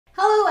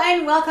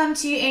and welcome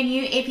to a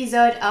new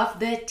episode of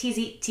the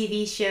TIZZIT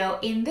TV show.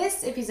 In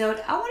this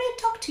episode, I want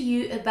to talk to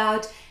you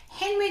about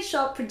handmade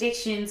shop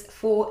predictions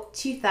for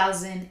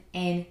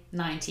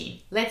 2019.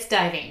 Let's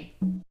dive in.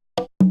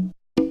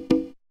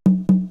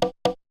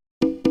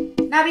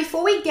 Now,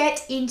 before we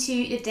get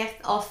into the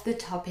depth of the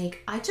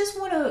topic, I just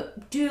want to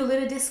do a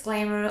little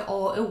disclaimer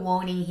or a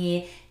warning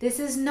here. This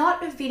is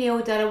not a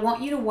video that I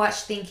want you to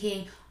watch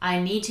thinking, I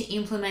need to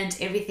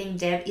implement everything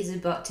Deb is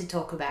about to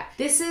talk about.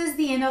 This is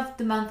the end of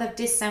the month of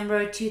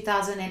December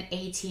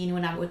 2018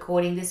 when I'm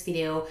recording this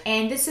video.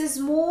 And this is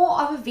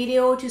more of a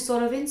video to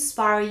sort of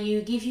inspire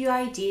you, give you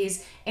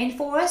ideas, and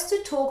for us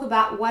to talk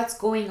about what's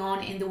going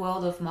on in the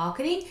world of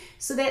marketing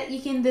so that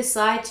you can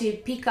decide to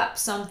pick up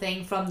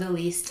something from the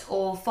list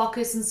or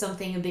focus on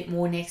something a bit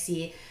more next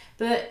year.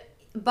 But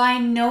by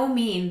no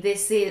means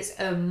this is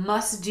a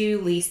must-do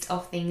list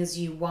of things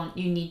you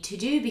need to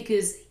do,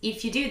 because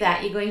if you do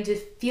that, you're going to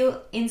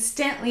feel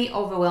instantly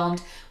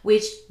overwhelmed,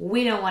 which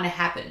we don't want to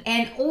happen.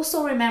 And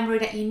also remember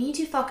that you need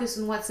to focus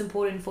on what's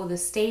important for the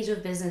stage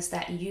of business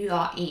that you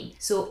are in.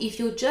 So if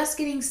you're just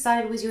getting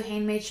started with your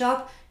handmade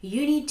shop,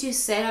 you need to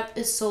set up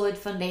a solid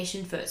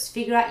foundation first.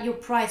 Figure out your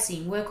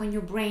pricing, work on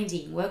your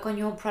branding, work on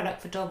your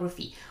product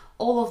photography,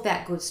 all of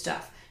that good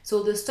stuff.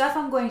 So the stuff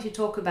I'm going to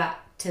talk about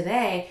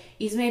today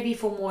is maybe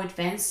for more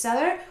advanced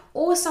seller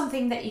or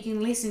something that you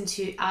can listen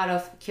to out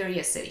of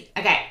curiosity.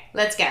 Okay,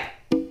 let's go.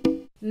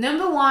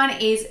 Number one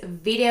is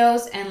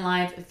videos and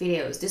live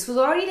videos. This was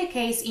already the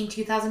case in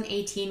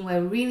 2018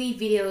 where really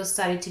videos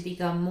started to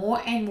become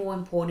more and more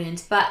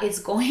important, but it's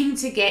going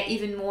to get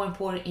even more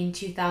important in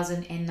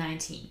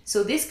 2019.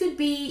 So this could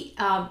be,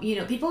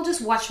 people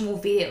just watch more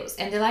videos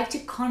and they like to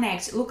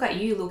connect. Look at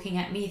you looking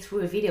at me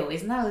through a video.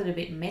 Isn't that a little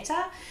bit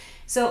meta?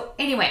 So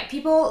anyway,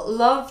 people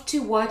love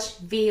to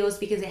watch videos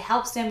because it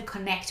helps them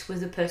connect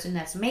with the person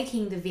that's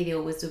making the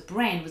video, with the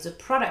brand, with the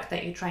product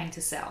that you're trying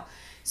to sell.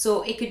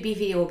 So it could be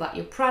video about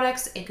your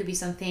products, it could be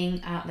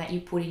something that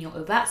you put in your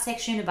about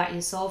section about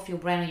yourself, your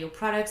brand, or your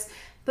products,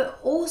 but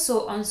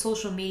also on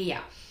social media.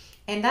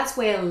 And that's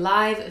where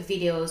live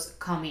videos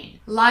come in.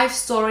 Live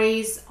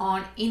stories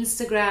on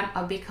Instagram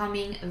are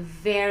becoming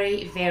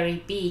very,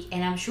 very big.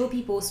 And I'm sure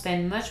people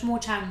spend much more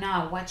time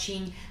now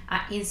watching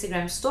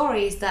Instagram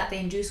stories than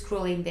they do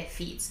scrolling their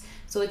feeds.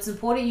 So it's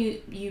important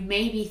you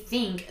maybe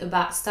think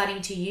about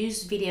starting to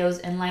use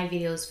videos and live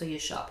videos for your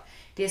shop.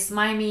 This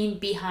might mean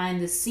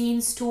behind the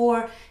scenes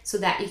tour so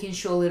that you can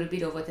show a little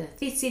bit of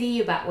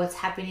authenticity about what's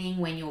happening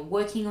when you're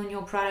working on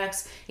your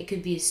products. It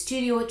could be a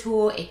studio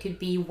tour. It could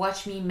be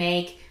watch me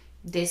make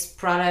this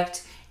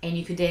product, and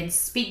you could then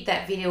speed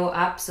that video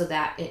up so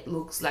that it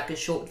looks like a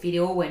short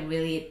video when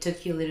really it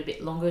took you a little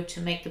bit longer to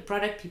make the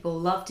product. People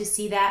love to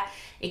see that.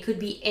 It could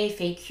be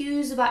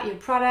FAQs about your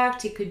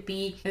product. It could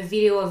be a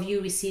video of you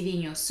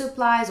receiving your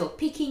supplies or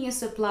picking your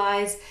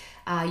supplies.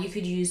 You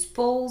could use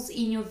polls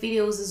in your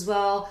videos as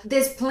well.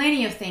 There's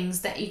plenty of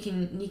things that you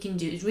can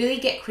do. Really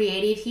get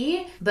creative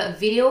here, but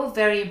video,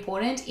 very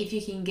important. If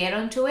you can get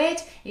onto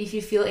it, if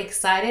you feel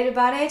excited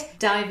about it,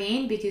 dive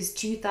in, because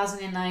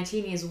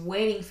 2019 is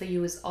waiting for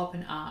you with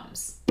open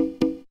arms.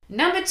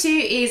 Number two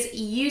is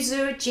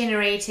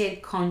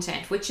user-generated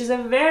content, which is a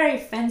very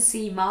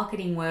fancy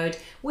marketing word,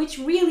 which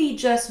really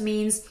just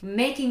means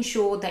making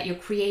sure that you're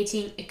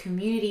creating a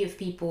community of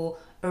people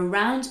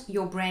around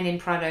your brand and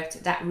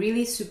product that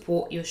really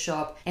support your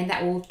shop and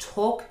that will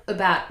talk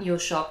about your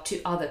shop to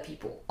other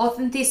people.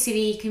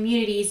 Authenticity,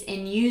 communities,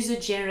 and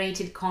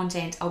user-generated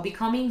content are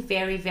becoming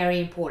very, very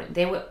important.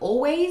 They were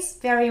always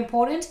very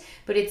important,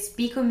 but it's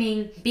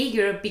becoming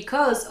bigger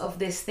because of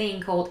this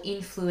thing called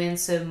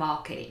influencer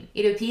marketing.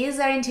 It appears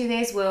that in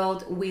today's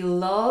world, we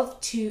love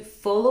to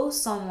follow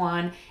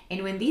someone,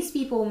 and when these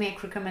people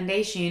make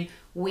recommendation,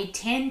 we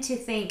tend to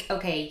think,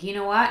 okay, you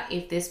know what?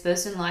 If this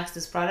person likes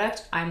this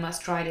product, I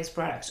must try this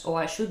product, or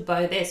I should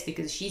buy this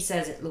because she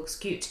says it looks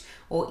cute,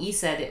 or he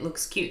said it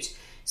looks cute.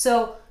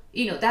 So,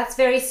 that's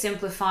very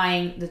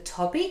simplifying the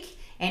topic,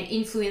 and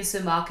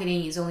influencer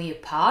marketing is only a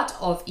part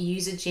of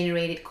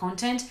user-generated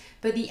content.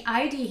 But the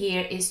idea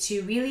here is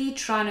to really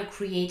try to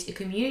create a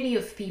community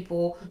of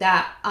people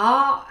that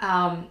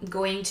are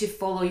going to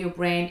follow your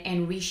brand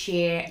and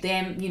reshare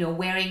them,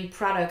 wearing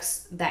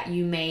products that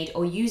you made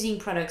or using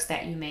products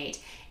that you made.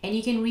 And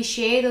you can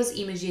reshare those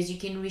images, you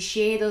can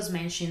reshare those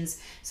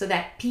mentions so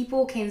that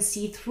people can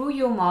see through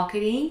your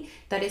marketing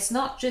that it's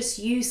not just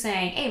you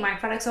saying, hey, my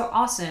products are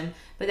awesome,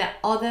 but that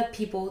other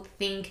people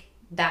think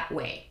that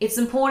way. It's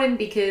important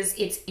because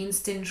it's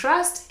instant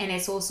trust and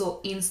it's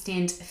also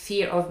instant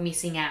fear of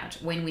missing out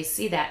when we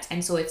see that.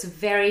 And so it's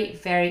very,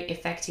 very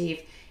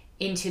effective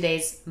in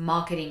today's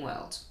marketing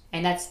world.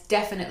 And that's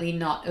definitely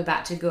not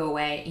about to go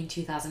away in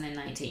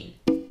 2019.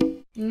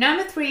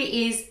 Number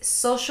three is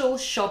social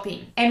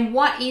shopping. And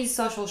what is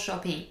social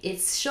shopping?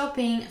 It's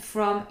shopping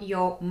from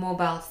your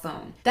mobile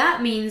phone.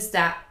 That means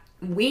that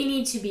we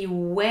need to be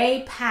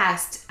way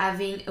past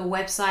having a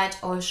website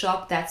or a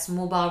shop that's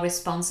mobile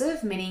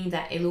responsive, meaning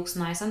that it looks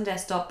nice on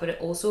desktop, but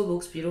it also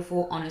looks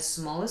beautiful on a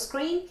smaller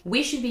screen.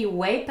 We should be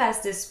way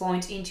past this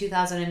point in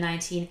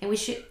 2019, and we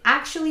should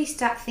actually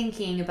start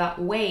thinking about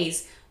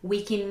ways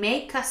we can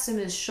make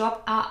customers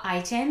shop our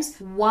items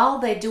while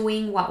they're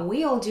doing what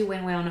we all do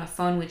when we're on our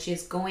phone, which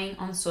is going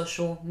on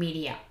social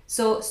media.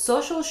 So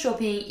social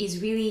shopping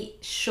is really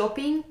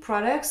shopping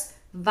products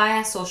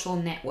via social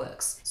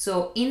networks.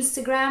 So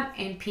Instagram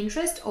and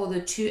Pinterest are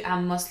the two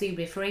I'm mostly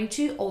referring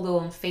to, although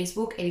on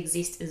Facebook it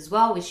exists as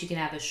well, which you can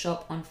have a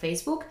shop on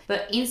Facebook.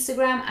 But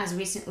Instagram has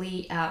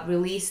recently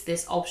released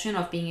this option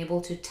of being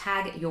able to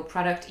tag your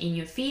product in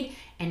your feed,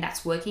 and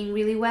that's working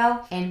really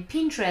well. And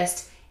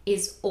Pinterest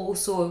is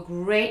also a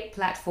great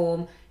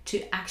platform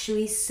to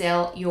actually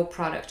sell your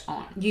product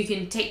on. You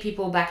can take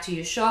people back to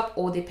your shop,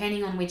 or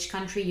depending on which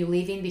country you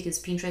live in, because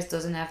Pinterest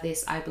doesn't have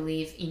this, I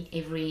believe, in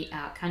every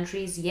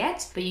countries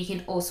yet, but you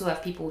can also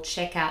have people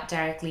check out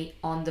directly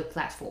on the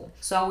platform.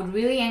 So I would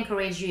really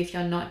encourage you, if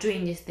you're not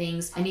doing these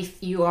things, and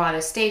if you are at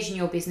a stage in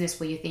your business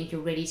where you think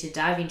you're ready to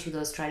dive into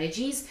those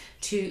strategies,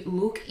 to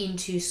look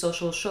into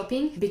social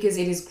shopping, because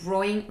it is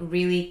growing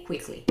really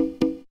quickly.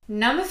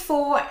 Number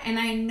 4, and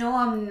I know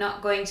I'm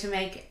not going to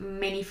make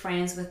many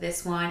friends with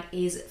this one,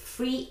 is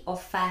free or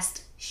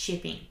fast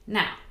shipping.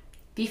 Now,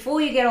 before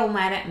you get all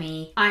mad at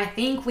me, I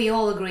think we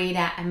all agree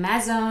that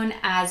Amazon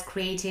has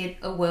created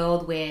a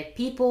world where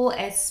people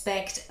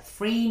expect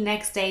free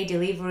next day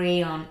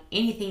delivery on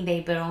anything they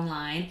buy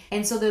online.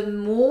 And so the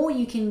more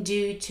you can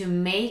do to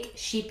make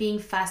shipping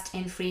fast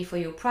and free for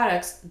your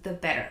products, the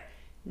better.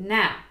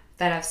 Now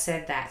that I've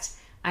said that,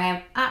 I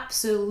am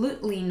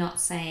absolutely not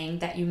saying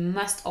that you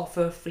must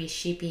offer free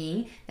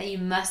shipping,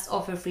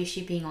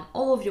 on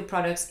all of your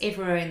products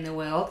everywhere in the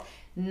world.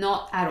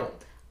 Not at all.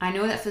 I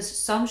know that for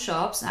some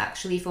shops,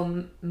 actually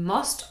for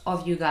most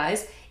of you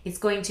guys, it's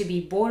going to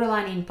be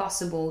borderline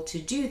impossible to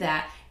do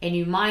that, and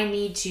you might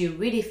need to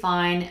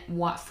redefine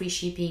what free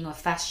shipping or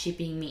fast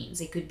shipping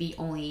means. It could be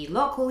only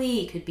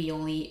locally, it could be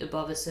only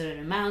above a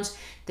certain amount.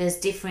 There's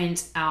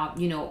different,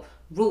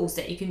 rules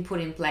that you can put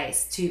in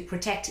place to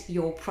protect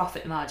your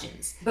profit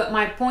margins. But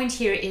my point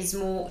here is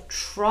more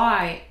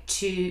try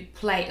to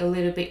play a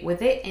little bit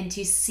with it and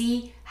to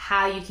see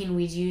how you can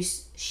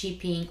reduce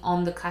shipping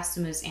on the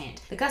customer's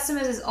end. The customer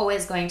is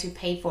always going to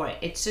pay for it.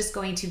 It's just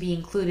going to be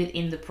included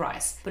in the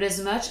price. But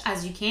as much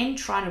as you can,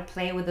 try to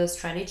play with those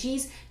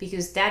strategies,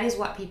 because that is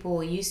what people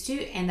are used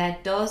to, and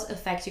that does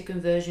affect your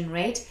conversion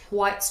rate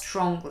quite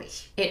strongly.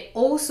 It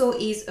also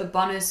is a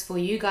bonus for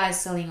you guys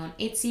selling on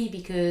Etsy,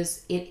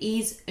 because it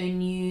is a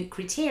new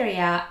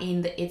criteria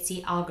in the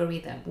Etsy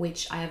algorithm,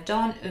 which I have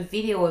done a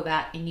video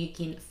about, and you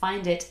can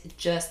find it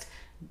just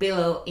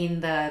below in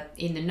the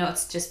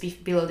notes, just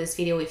below this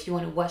video, if you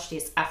want to watch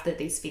this after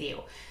this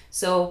video.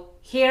 So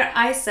here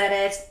I said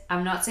it,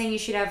 I'm not saying you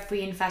should have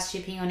free and fast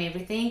shipping on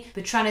everything,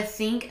 but trying to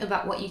think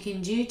about what you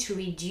can do to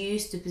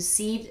reduce the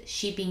perceived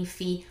shipping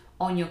fee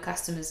on your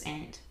customer's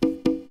end.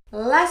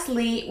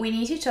 Lastly, we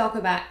need to talk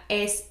about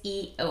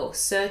SEO,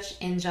 search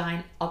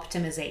engine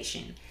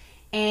optimization.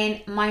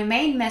 And my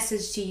main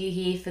message to you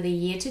here for the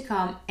year to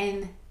come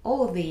and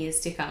all of the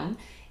years to come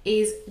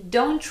is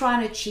don't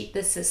try to cheat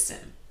the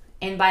system.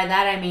 And by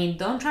that I mean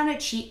don't try to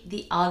cheat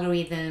the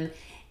algorithm,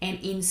 and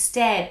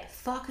instead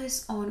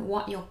focus on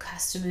what your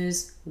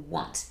customers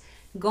want.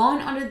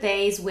 Gone are the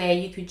days where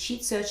you could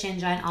cheat search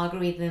engine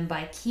algorithm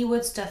by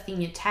keyword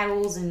stuffing your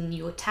titles and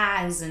your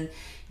tags and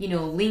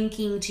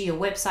linking to your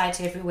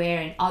website everywhere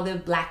and other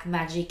black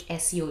magic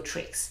SEO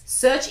tricks.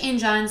 Search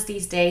engines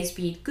these days,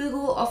 be it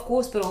Google of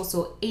course, but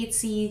also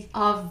Etsy,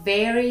 are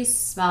very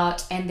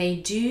smart, and they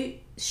do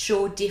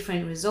show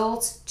different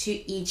results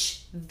to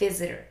each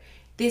visitor.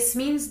 This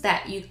means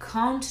that you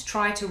can't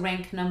try to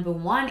rank number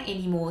 1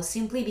 anymore,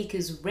 simply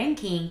because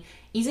ranking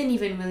isn't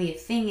even really a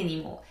thing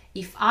anymore.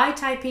 If I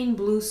type in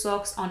blue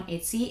socks on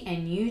Etsy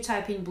and you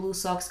type in blue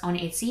socks on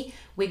Etsy,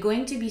 we're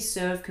going to be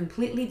served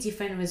completely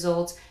different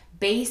results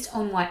based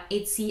on what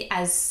Etsy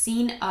has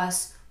seen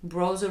us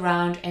browse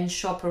around and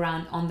shop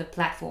around on the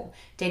platform.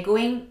 They're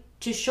going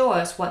to show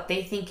us what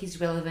they think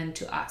is relevant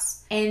to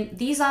us. And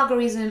these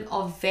algorithms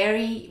are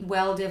very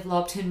well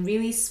developed and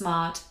really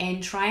smart,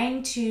 and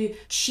trying to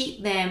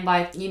cheat them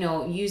by,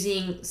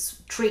 using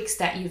tricks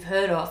that you've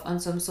heard of on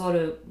some sort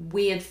of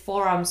weird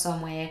forum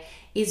somewhere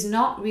is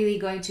not really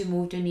going to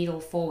move the needle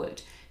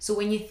forward. So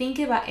when you think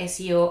about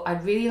SEO,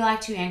 I'd really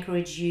like to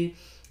encourage you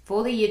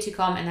for the year to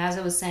come, and as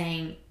I was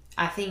saying,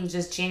 I think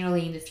just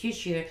generally in the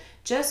future,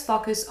 just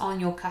focus on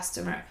your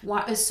customer.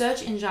 What a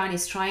search engine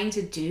is trying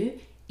to do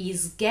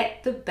is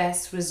get the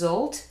best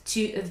result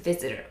to a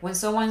visitor. When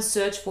someone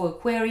searches for a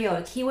query or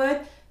a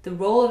keyword, the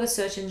role of a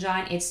search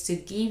engine is to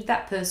give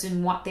that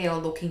person what they are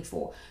looking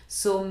for.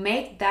 So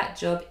make that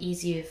job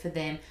easier for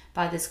them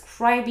by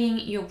describing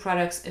your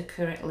products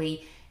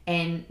accurately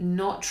and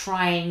not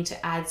trying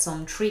to add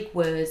some trick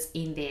words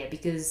in there,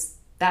 because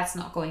that's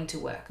not going to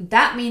work.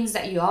 That means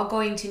that you are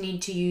going to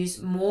need to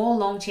use more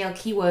long tail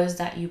keywords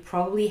that you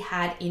probably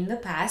had in the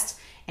past,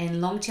 And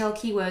long tail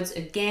keywords,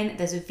 again,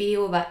 there's a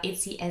video about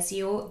Etsy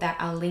SEO that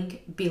I'll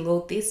link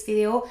below this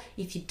video.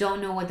 If you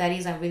don't know what that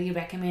is, I really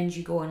recommend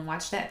you go and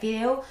watch that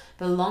video.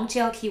 But long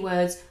tail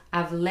keywords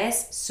have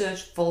less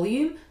search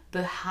volume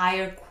but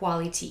higher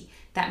quality.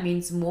 That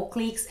means more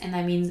clicks and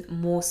that means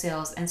more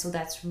sales. And so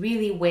that's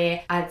really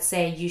where I'd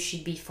say you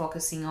should be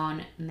focusing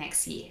on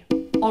next year.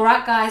 All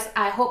right, guys,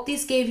 I hope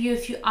this gave you a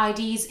few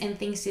ideas and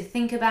things to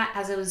think about.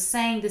 As I was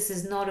saying, this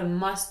is not a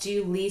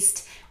must-do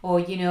list or,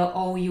 you know,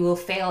 oh, you will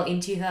fail in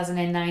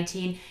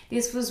 2019.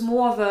 This was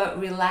more of a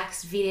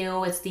relaxed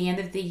video. It's the end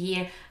of the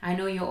year. I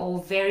know you're all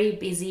very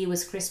busy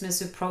with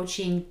Christmas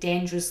approaching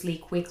dangerously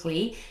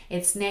quickly.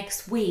 It's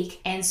next week.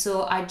 And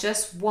so I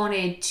just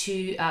wanted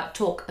to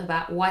talk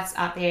about what's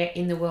out there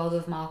in the world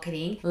of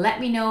marketing. Let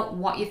me know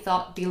what you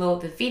thought below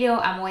the video.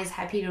 I'm always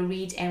happy to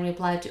read and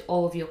reply to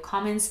all of your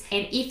comments.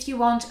 And if you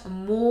want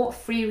more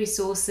free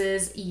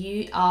resources,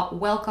 you are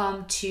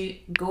welcome to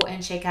go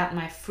and check out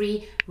my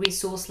free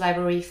resource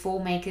library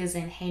for makers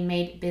and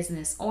handmade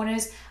business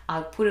owners.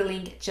 I'll put a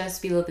link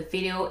just below the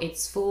video.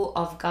 It's full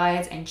of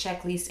guides and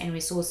checklists and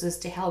resources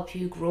to help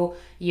you grow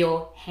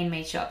your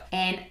handmade shop.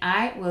 And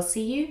I will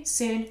see you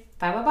soon.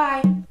 Bye bye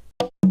bye.